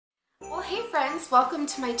Well, hey friends, welcome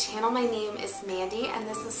to my channel. My name is Mandy and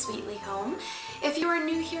this is Sweetly Home. If you are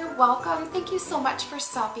new here, welcome. Thank you so much for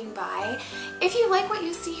stopping by. If you like what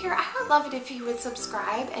you see here, I would love it if you would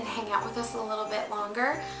subscribe and hang out with us a little bit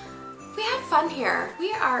longer. We have fun here.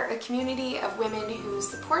 We are a community of women who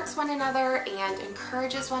supports one another and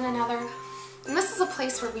encourages one another. And this is a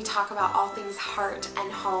place where we talk about all things heart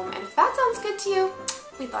and home. And if that sounds good to you,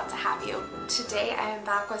 we'd love to have you. Today I am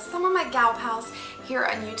back with some of my gal pals here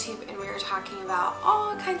on YouTube and we are talking about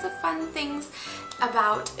all kinds of fun things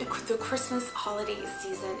about the Christmas holiday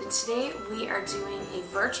season. And today we are doing a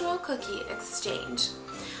virtual cookie exchange.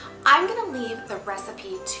 I'm going to leave the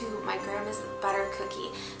recipe to my grandma's butter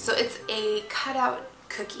cookie. So it's a cutout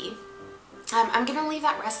cookie. I'm going to leave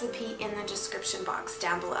that recipe in the description box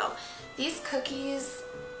down below. These cookies,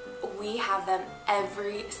 we have them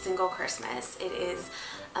every single Christmas. It is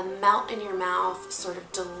a melt in your mouth, sort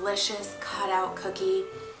of delicious cutout cookie.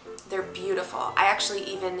 They're beautiful. I actually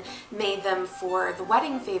even made them for the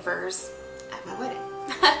wedding favors at my wedding.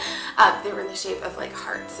 They were in the shape of like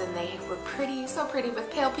hearts and they were pretty, so pretty,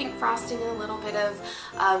 with pale pink frosting and a little bit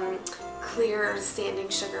of clear standing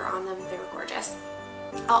sugar on them. They were gorgeous.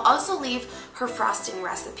 I'll also leave her frosting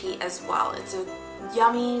recipe as well. It's a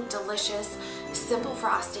yummy, delicious, simple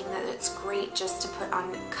frosting that it's great just to put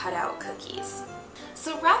on cutout cookies.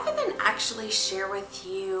 So rather than actually share with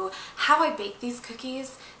you how I bake these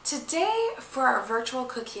cookies, today for our virtual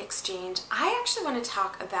cookie exchange, I actually want to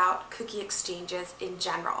talk about cookie exchanges in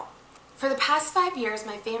general. For the past 5 years,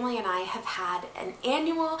 my family and I have had an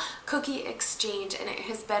annual cookie exchange and it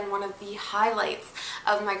has been one of the highlights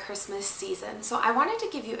of my Christmas season. So I wanted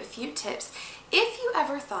to give you a few tips if you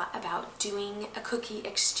ever thought about doing a cookie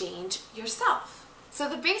exchange yourself. So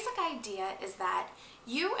the basic idea is that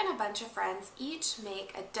you and a bunch of friends each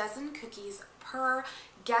make a dozen cookies per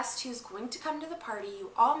guest who's going to come to the party.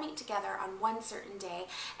 You all meet together on one certain day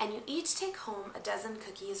and you each take home a dozen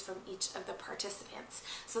cookies from each of the participants.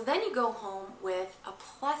 So then you go home with a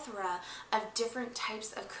plethora of different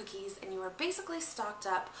types of cookies and you are basically stocked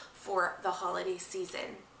up for the holiday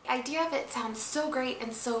season. The idea of it sounds so great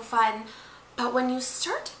and so fun, but when you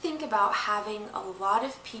start to think about having a lot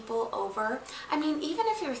of people over, I mean, even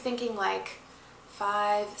if you're thinking like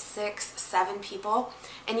 5, 6, 7 people,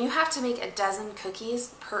 and you have to make a dozen cookies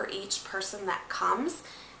per each person that comes,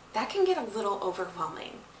 that can get a little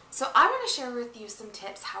overwhelming. So I want to share with you some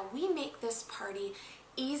tips how we make this party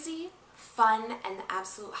easy, fun, and the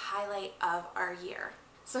absolute highlight of our year.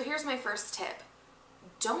 So here's my first tip.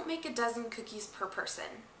 Don't make a dozen cookies per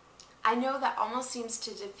person. I know that almost seems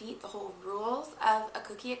to defeat the whole rules of a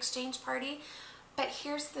cookie exchange party, but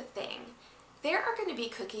here's the thing. There are going to be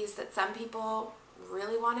cookies that some people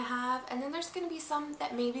really want to have, and then there's going to be some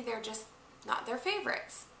that maybe they're just not their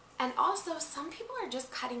favorites. And also, some people are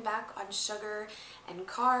just cutting back on sugar and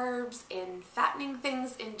carbs and fattening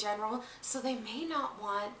things in general, so they may not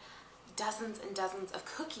want dozens and dozens of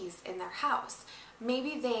cookies in their house.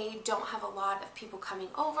 Maybe they don't have a lot of people coming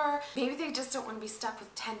over. Maybe they just don't want to be stuck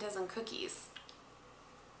with 10 dozen cookies.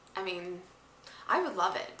 I mean, I would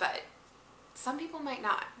love it, but some people might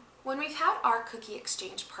not. When we've had our cookie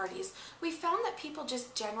exchange parties, we found that people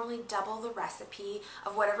just generally double the recipe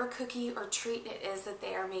of whatever cookie or treat it is that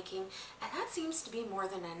they are making, and that seems to be more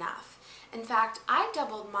than enough. In fact, I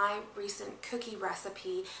doubled my recent cookie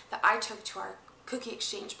recipe that I took to our cookie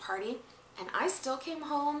exchange party, and I still came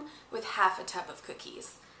home with half a tub of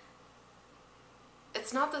cookies.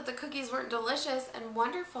 It's not that the cookies weren't delicious and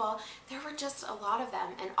wonderful, there were just a lot of them,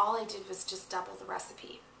 and all I did was just double the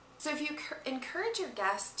recipe. So if you encourage your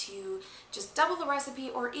guests to just double the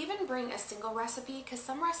recipe or even bring a single recipe, because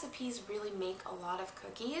some recipes really make a lot of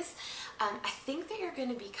cookies, I think that you're going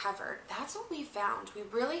to be covered. That's what we found. We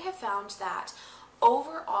really have found that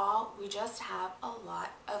overall we just have a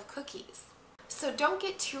lot of cookies. So don't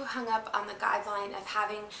get too hung up on the guideline of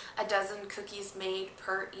having a dozen cookies made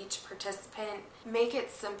per each participant. Make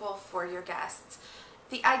it simple for your guests.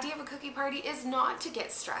 The idea of a cookie party is not to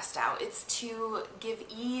get stressed out. It's to give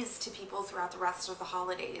ease to people throughout the rest of the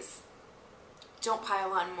holidays. Don't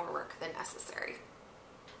pile on more work than necessary.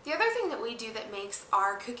 The other thing that we do that makes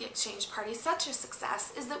our cookie exchange party such a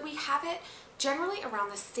success is that we have it generally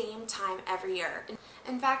around the same time every year.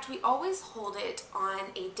 In fact, we always hold it on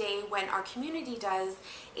a day when our community does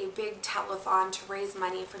a big telethon to raise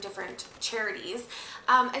money for different charities.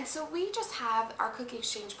 And so we just have our cookie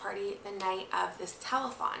exchange party the night of this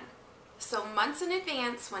telethon. So months in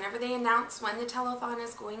advance, whenever they announce when the telethon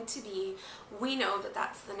is going to be, we know that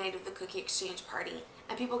that's the night of the cookie exchange party.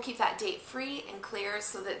 And people keep that date free and clear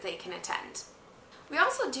so that they can attend. We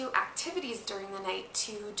also do activities during the night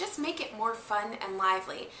to just make it more fun and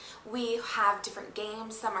lively. We have different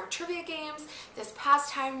games. Some are trivia games. This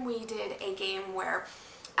past time we did a game where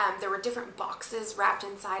there were different boxes wrapped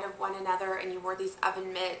inside of one another, and you wore these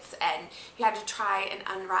oven mitts, and you had to try and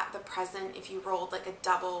unwrap the present if you rolled like a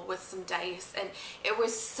double with some dice, and it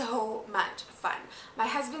was so much fun. My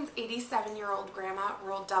husband's 87-year-old grandma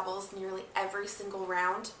rolled doubles nearly every single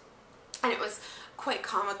round, and it was quite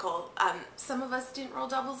comical. Some of us didn't roll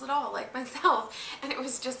doubles at all, like myself, and it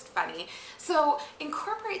was just funny. So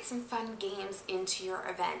incorporate some fun games into your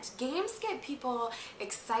event. Games get people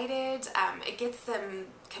excited, it gets them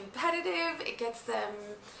competitive, it gets them,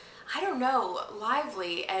 I don't know,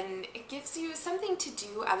 lively, and it gives you something to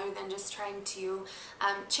do other than just trying to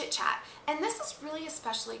chit-chat. And this is really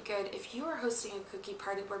especially good if you are hosting a cookie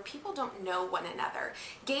party where people don't know one another.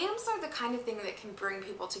 Games are the kind of thing that can bring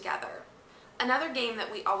people together. Another game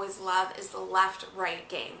that we always love is the left-right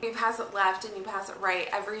game. You pass it left and you pass it right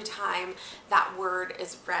every time that word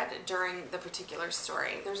is read during the particular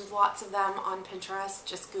story. There's lots of them on Pinterest.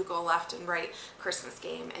 Just Google left and right Christmas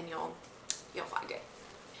game and you'll find it.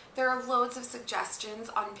 There are loads of suggestions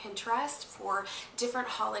on Pinterest for different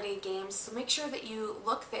holiday games, so make sure that you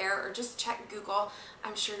look there or just check Google.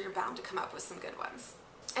 I'm sure you're bound to come up with some good ones.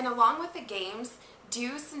 And along with the games,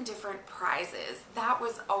 do some different prizes. That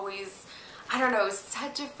was always, I don't know,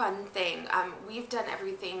 such a fun thing. We've done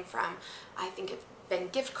everything from, I think it's been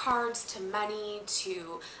gift cards to money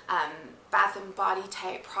to bath and body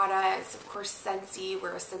type products. Of course, Scentsy,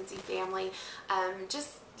 we're a Scentsy family.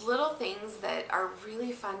 Just little things that are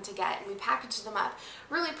really fun to get, and we package them up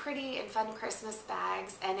really pretty and fun Christmas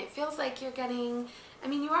bags, and it feels like you're getting,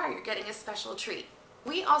 you're getting a special treat.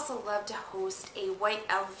 We also love to host a white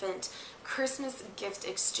elephant Christmas gift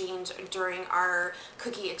exchange during our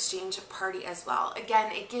cookie exchange party as well.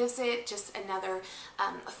 Again, it gives it just another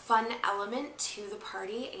fun element to the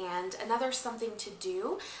party and another something to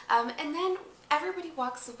do. And then everybody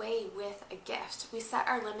walks away with a gift. We set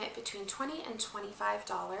our limit between $20 and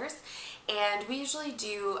 $25, and we usually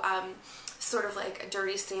do sort of like a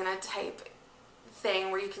Dirty Santa type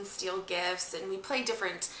thing where you can steal gifts, and we play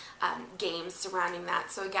different games surrounding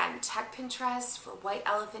that. So again, check Pinterest for white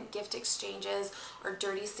elephant gift exchanges or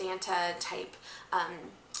Dirty Santa type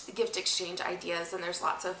gift exchange ideas, and there's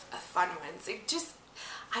lots of fun ones. It just,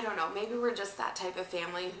 I don't know, maybe we're just that type of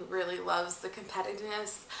family who really loves the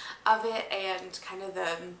competitiveness of it and kind of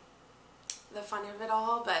the fun of it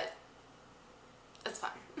all, but it's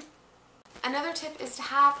fun. Another tip is to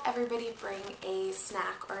have everybody bring a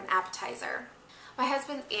snack or an appetizer. My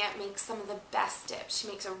husband's aunt makes some of the best dips. She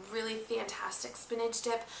makes a really fantastic spinach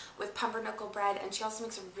dip with pumpernickel bread, and she also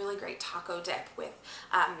makes a really great taco dip with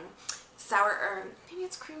sour, or maybe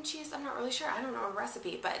it's cream cheese, I'm not really sure, I don't know a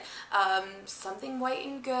recipe, but something white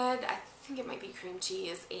and good. I think it might be cream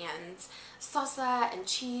cheese and salsa and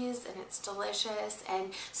cheese, and it's delicious.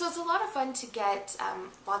 And so it's a lot of fun to get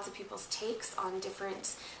lots of people's takes on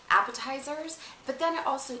different appetizers, but then it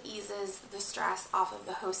also eases the stress off of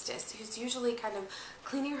the hostess, who's usually kind of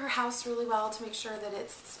cleaning her house really well to make sure that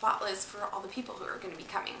it's spotless for all the people who are going to be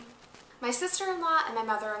coming. My sister-in-law and my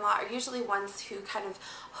mother-in-law are usually ones who kind of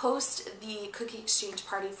host the cookie exchange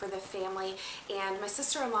party for the family, and my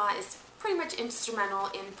sister-in-law is pretty much instrumental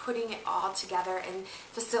in putting it all together and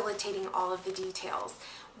facilitating all of the details.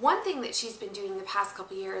 One thing that she's been doing the past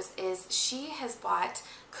couple years is she has bought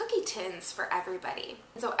cookie tins for everybody.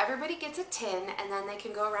 So everybody gets a tin, and then they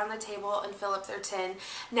can go around the table and fill up their tin.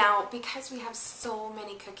 Now, because we have so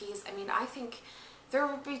many cookies, I think there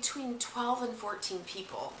were between 12 and 14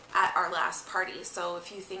 people at our last party. So if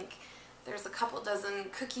you think there's a couple dozen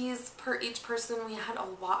cookies per each person, we had a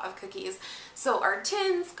lot of cookies. So our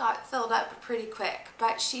tins got filled up pretty quick,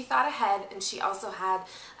 but she thought ahead, and she also had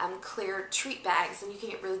clear treat bags, and you can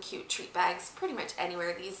get really cute treat bags pretty much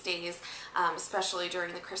anywhere these days, especially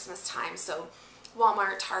during the Christmas time. So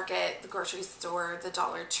Walmart, Target, the grocery store, the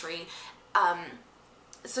Dollar Tree.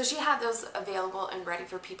 So she had those available and ready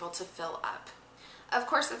for people to fill up. Of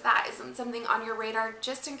course, if that isn't something on your radar,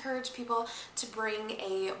 just encourage people to bring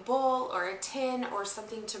a bowl or a tin or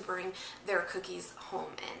something to bring their cookies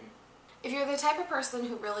home in. If you're the type of person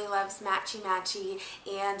who really loves matchy-matchy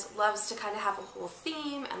and loves to kind of have a whole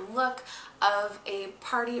theme and look of a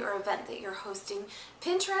party or event that you're hosting,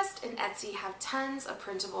 Pinterest and Etsy have tons of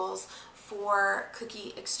printables for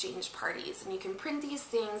cookie exchange parties, and you can print these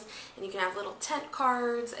things, and you can have little tent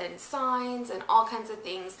cards and signs and all kinds of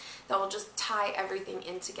things that will just tie everything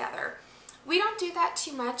in together. We don't do that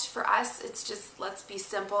too much. For us, it's just let's be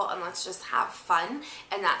simple and let's just have fun,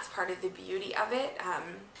 and that's part of the beauty of it.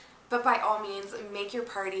 but by all means, make your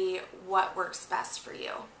party what works best for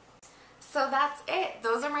you. So that's it.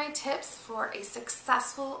 Those are my tips for a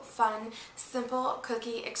successful, fun, simple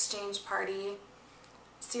cookie exchange party.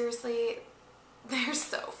 Seriously, they're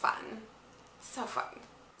so fun. So fun.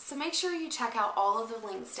 So make sure you check out all of the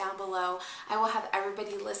links down below. I will have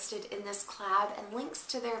everybody listed in this collab and links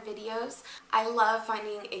to their videos. I love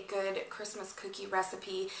finding a good Christmas cookie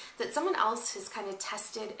recipe that someone else has kind of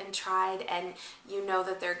tested and tried and you know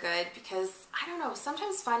that they're good, because I don't know,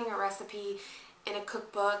 sometimes finding a recipe in a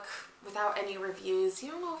cookbook without any reviews, you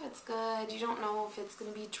don't know if it's good, you don't know if it's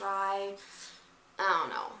going to be dry. I don't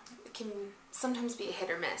know. It can sometimes be a hit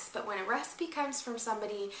or miss, but when a recipe comes from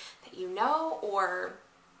somebody that you know, or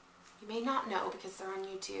you may not know because they're on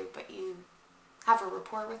YouTube, but you have a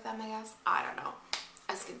rapport with them, I guess. I don't know.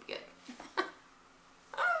 That's going to be good.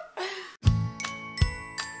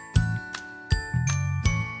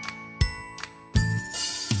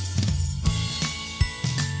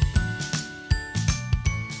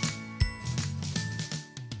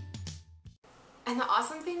 And the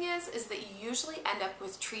awesome thing is that you usually end up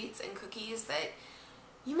with treats and cookies that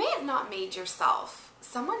you may have not made yourself.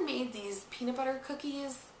 Someone made these peanut butter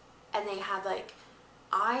cookies and they had like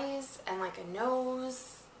eyes and like a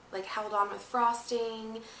nose, like held on with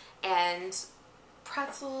frosting, and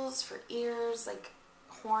pretzels for ears, like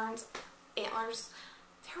horns, antlers.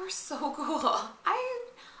 They were so cool.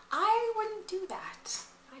 I wouldn't do that.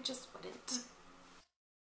 I just wouldn't.